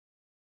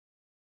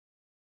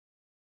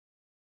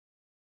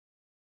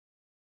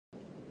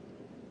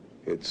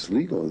It's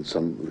legal in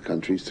some of the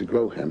countries to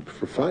grow hemp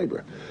for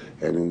fiber.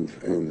 And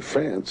in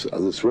France,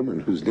 this woman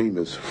whose name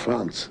is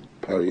France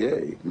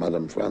Perrier,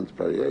 Madame France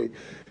Perrier,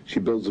 she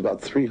builds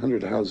about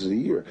 300 houses a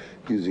year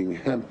using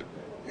hemp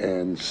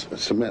and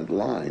cement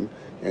lime,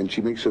 and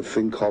she makes a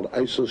thing called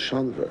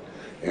isocyanver.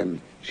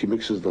 And she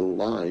mixes the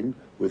lime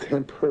with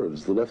hemp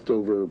herbs, the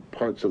leftover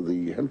parts of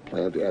the hemp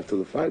plant after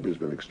the fiber's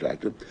been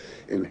extracted.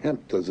 And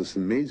hemp does this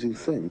amazing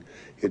thing.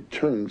 It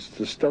turns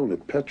to stone,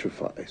 it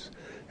petrifies.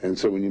 And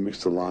so when you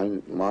mix the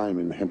lime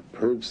and hemp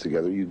herbs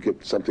together, you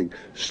get something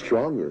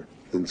stronger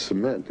than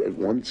cement at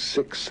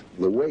 1/6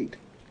 the weight.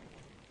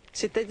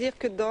 C'est-à-dire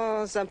que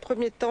dans un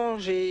premier temps,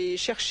 j'ai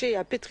cherché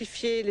à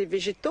pétrifier les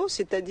végétaux,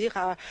 c'est-à-dire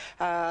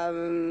à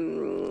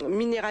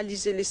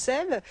minéraliser les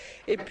sèves.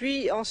 Et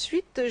puis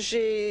ensuite,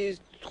 j'ai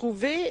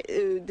trouvé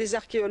des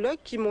archéologues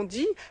qui m'ont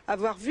dit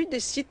avoir vu des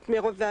sites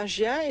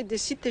mérovingiens et des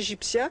sites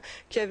égyptiens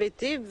qui avaient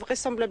été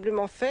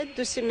vraisemblablement faits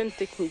de ces mêmes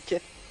techniques.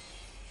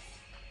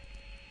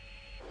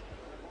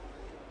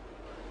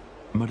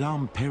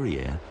 Madame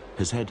Perrier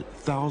has had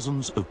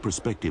thousands of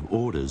prospective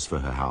orders for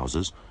her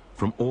houses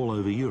from all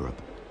over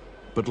Europe.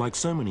 But like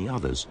so many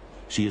others,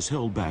 she is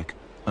held back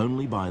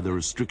only by the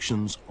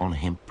restrictions on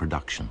hemp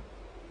production.